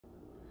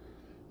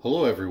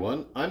Hello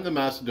everyone, I'm the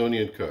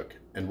Macedonian Cook,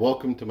 and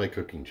welcome to my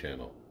cooking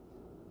channel.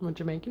 What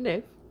you making,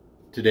 Dave?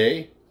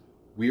 Today,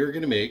 we are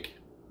going to make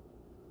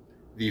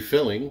the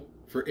filling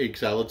for egg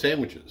salad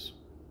sandwiches.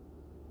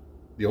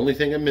 The only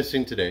thing I'm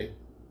missing today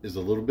is a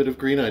little bit of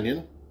green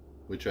onion,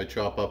 which I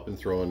chop up and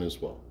throw in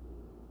as well.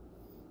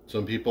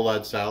 Some people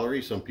add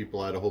celery, some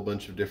people add a whole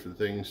bunch of different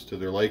things to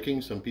their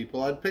liking, some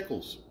people add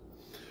pickles.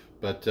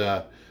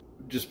 But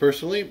just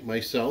personally,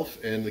 myself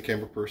and the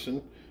camera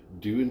person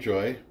do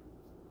enjoy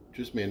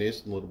just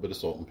mayonnaise and a little bit of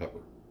salt and pepper.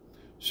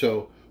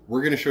 So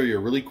we're going to show you a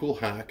really cool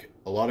hack.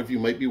 A lot of you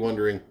might be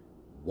wondering,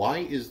 why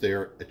is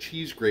there a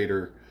cheese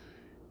grater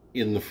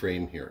in the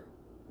frame here?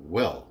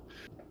 Well,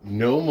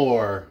 no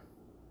more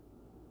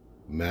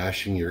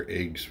mashing your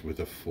eggs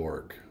with a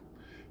fork,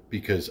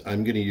 because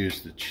I'm going to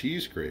use the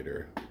cheese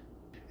grater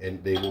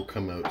and they will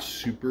come out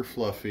super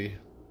fluffy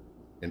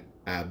and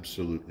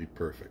absolutely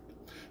perfect.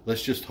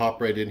 Let's just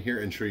hop right in here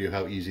and show you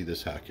how easy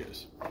this hack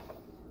is.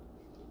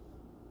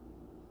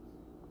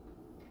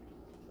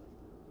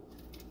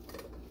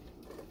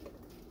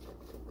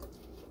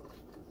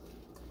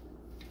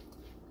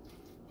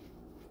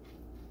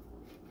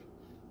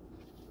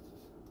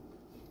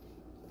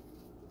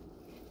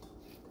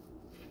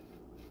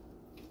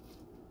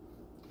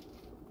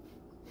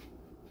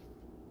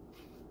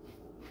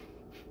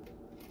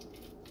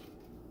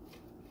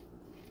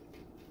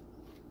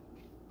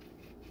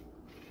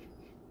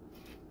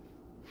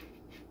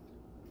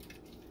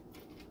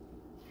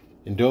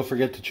 And don't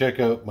forget to check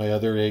out my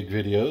other egg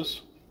videos.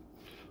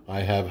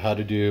 I have how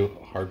to do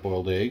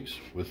hard-boiled eggs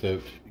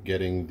without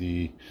getting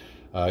the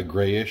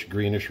grayish,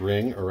 greenish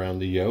ring around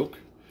the yolk.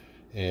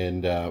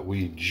 And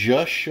we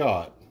just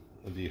shot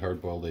the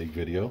hard-boiled egg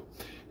video,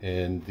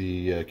 and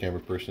the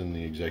camera person and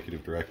the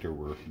executive director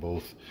were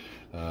both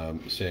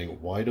saying,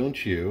 why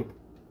don't you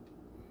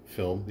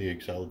film the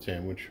egg salad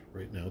sandwich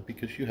right now,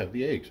 because you have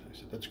the eggs. I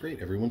said, that's great,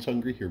 everyone's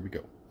hungry, here we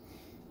go.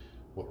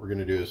 What we're going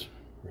to do is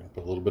we're going to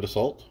put a little bit of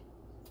salt,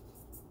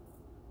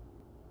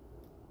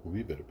 a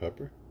wee bit of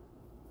pepper,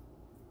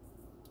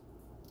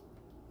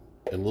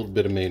 and a little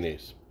bit of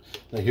mayonnaise.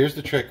 Now here's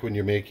the trick when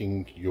you're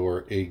making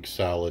your egg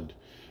salad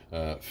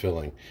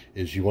filling,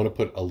 is you want to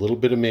put a little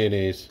bit of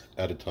mayonnaise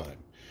at a time,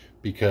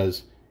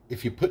 because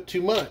if you put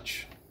too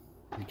much,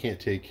 you can't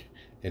take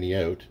any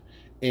out,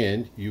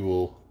 and you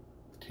will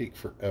take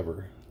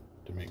forever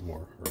to make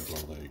more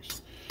hard-boiled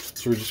eggs.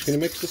 So we're just going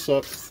to mix this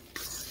up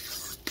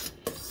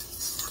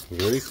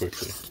very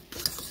quickly.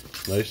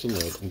 Nice and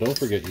light. And don't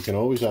forget, you can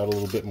always add a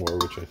little bit more,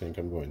 which I think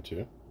I'm going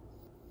to.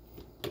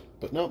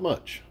 But not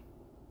much.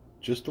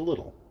 Just a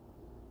little.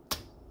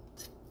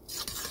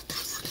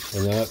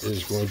 And that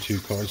is going to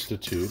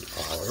constitute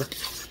our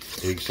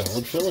egg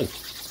salad filling.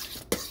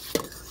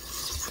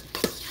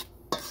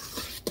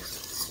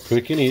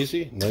 Quick and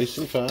easy, nice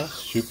and fast,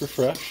 super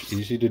fresh,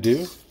 easy to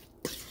do.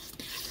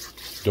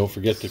 Don't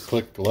forget to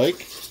click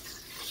like,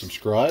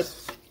 subscribe,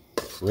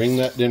 ring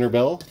that dinner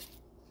bell.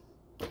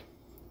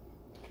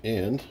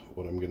 And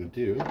what I'm going to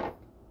do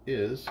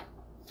is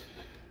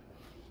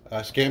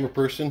ask camera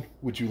person,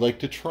 would you like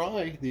to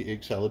try the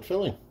egg salad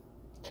filling?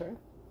 Sure.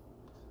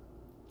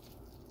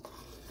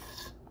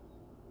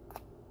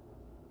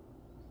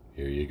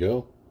 Here you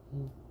go.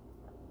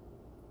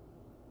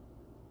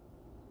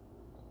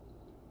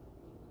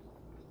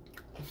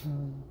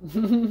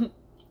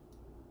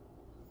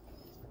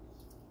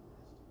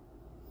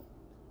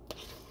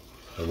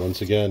 And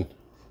once again,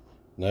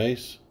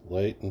 nice,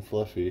 light and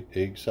fluffy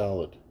egg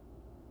salad.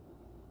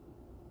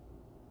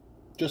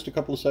 Just a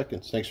couple of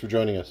seconds. Thanks for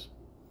joining us.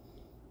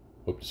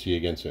 Hope to see you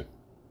again soon.